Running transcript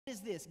is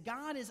this: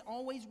 God is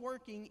always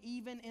working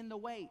even in the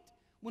wait.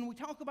 When we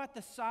talk about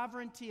the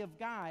sovereignty of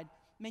God,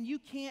 man, you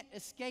can't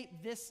escape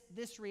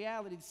this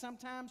reality.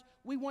 Sometimes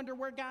we wonder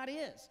where God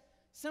is.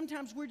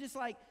 Sometimes we're just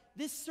like,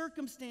 this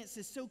circumstance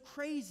is so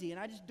crazy, and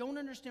I just don't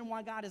understand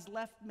why God has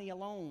left me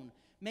alone.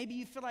 Maybe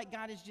you feel like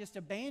God has just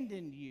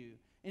abandoned you.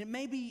 And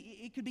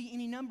it could be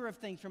any number of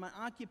things, from an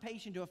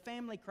occupation to a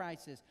family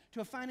crisis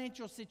to a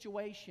financial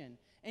situation.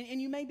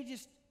 And you may be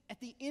just at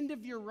the end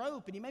of your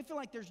rope, and you may feel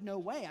like there's no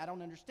way. I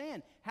don't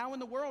understand. How in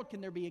the world can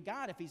there be a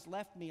God if He's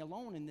left me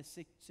alone in this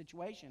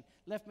situation,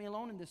 left me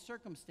alone in this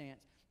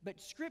circumstance?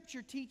 But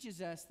Scripture teaches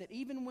us that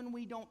even when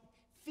we don't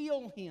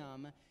feel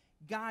Him,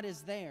 God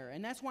is there.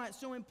 And that's why it's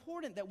so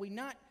important that we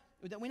not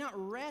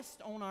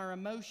rest on our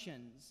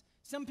emotions.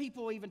 Some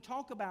people even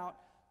talk about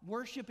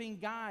worshiping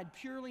God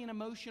purely in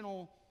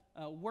emotional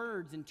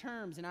words and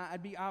terms, and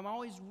I'm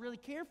always really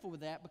careful with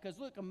that, because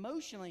look,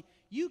 emotionally,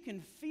 you can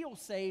feel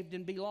saved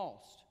and be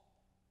lost.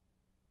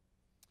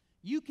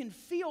 You can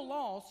feel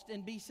lost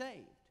and be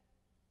saved.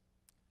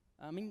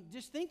 I mean,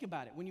 just think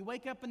about it. When you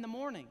wake up in the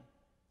morning,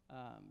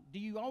 do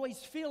you always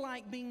feel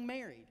like being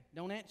married?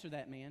 Don't answer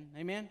that, man.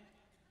 Amen?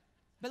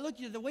 But look,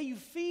 the way you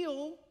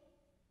feel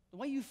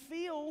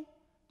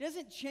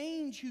doesn't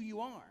change who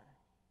you are.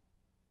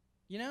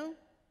 You know?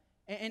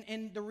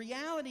 And the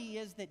reality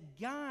is that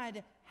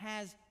God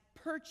has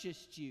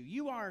purchased you.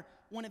 You are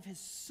one of His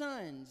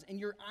sons, and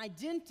your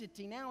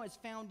identity now is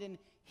found in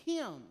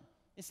Him.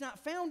 It's not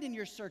found in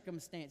your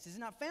circumstances. It's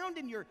not found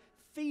in your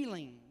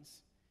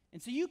feelings.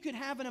 And so you could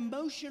have an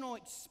emotional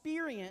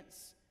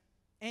experience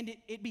and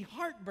it be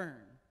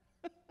heartburn.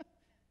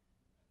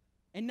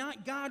 And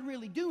not God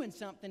really doing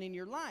something in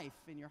your life,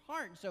 in your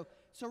heart.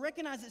 So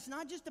recognize it's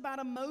not just about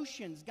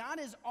emotions. God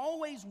is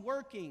always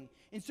working.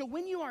 And so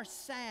when you are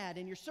sad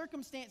and your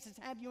circumstances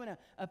have you in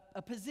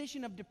a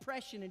position of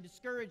depression and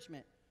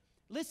discouragement,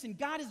 listen,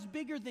 God is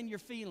bigger than your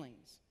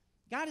feelings.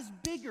 God is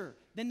bigger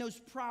than those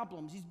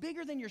problems. He's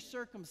bigger than your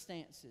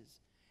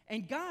circumstances.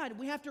 And God,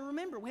 we have to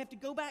remember, we have to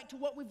go back to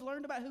what we've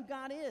learned about who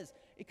God is,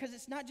 because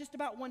it's not just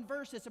about one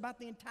verse, it's about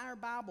the entire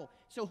Bible.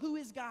 So who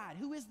is God?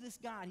 Who is this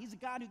God? He's a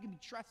God who can be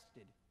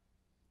trusted.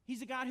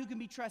 He's a God who can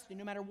be trusted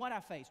no matter what I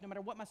face, no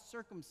matter what my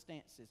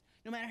circumstances,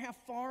 no matter how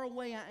far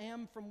away I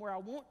am from where I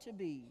want to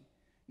be,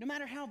 no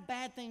matter how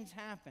bad things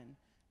happen,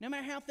 no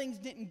matter how things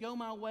didn't go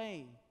my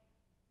way,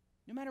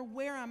 no matter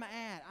where I'm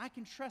at, I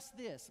can trust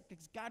this,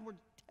 because God's Word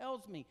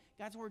tells me,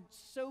 God's Word is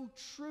so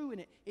true,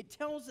 and it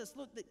tells us,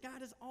 look, that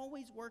God is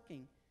always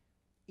working,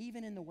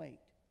 even in the wait.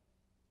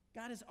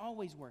 God is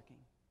always working,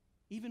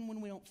 even when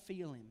we don't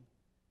feel Him.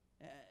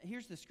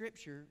 Here's the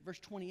scripture, verse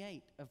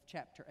 28 of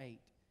chapter 8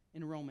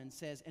 in Romans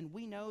says, "And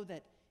we know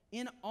that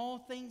in all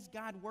things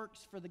God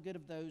works for the good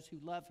of those who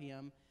love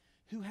Him,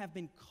 who have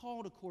been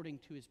called according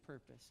to His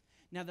purpose."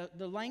 Now,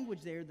 the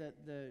language there,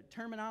 the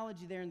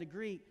terminology there in the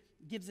Greek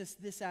gives us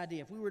this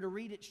idea. If we were to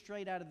read it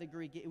straight out of the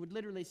Greek, it would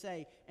literally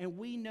say, "And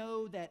we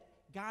know that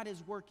God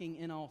is working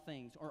in all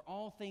things," or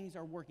 "all things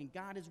are working."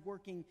 God is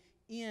working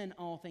in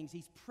all things.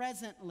 He's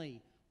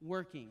presently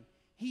working.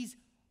 He's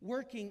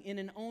working in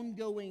an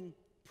ongoing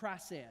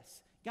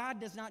process. God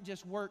does not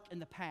just work in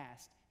the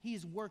past. He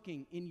is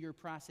working in your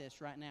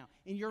process right now.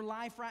 In your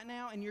life right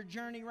now, in your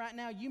journey right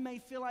now, you may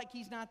feel like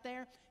He's not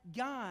there.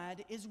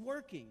 God is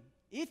working.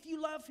 If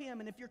you love Him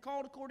and if you're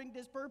called according to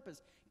His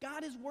purpose,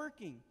 God is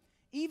working.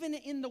 Even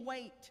in the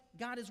wait,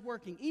 God is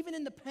working. Even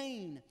in the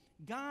pain,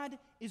 God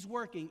is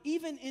working.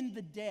 Even in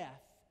the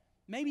death,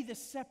 maybe the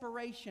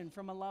separation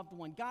from a loved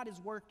one, God is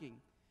working.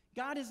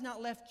 God has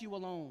not left you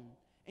alone,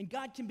 and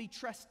God can be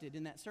trusted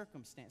in that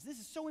circumstance. This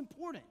is so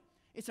important.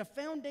 It's a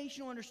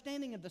foundational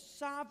understanding of the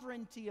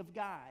sovereignty of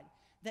God,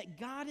 that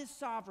God is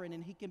sovereign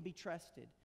and He can be trusted.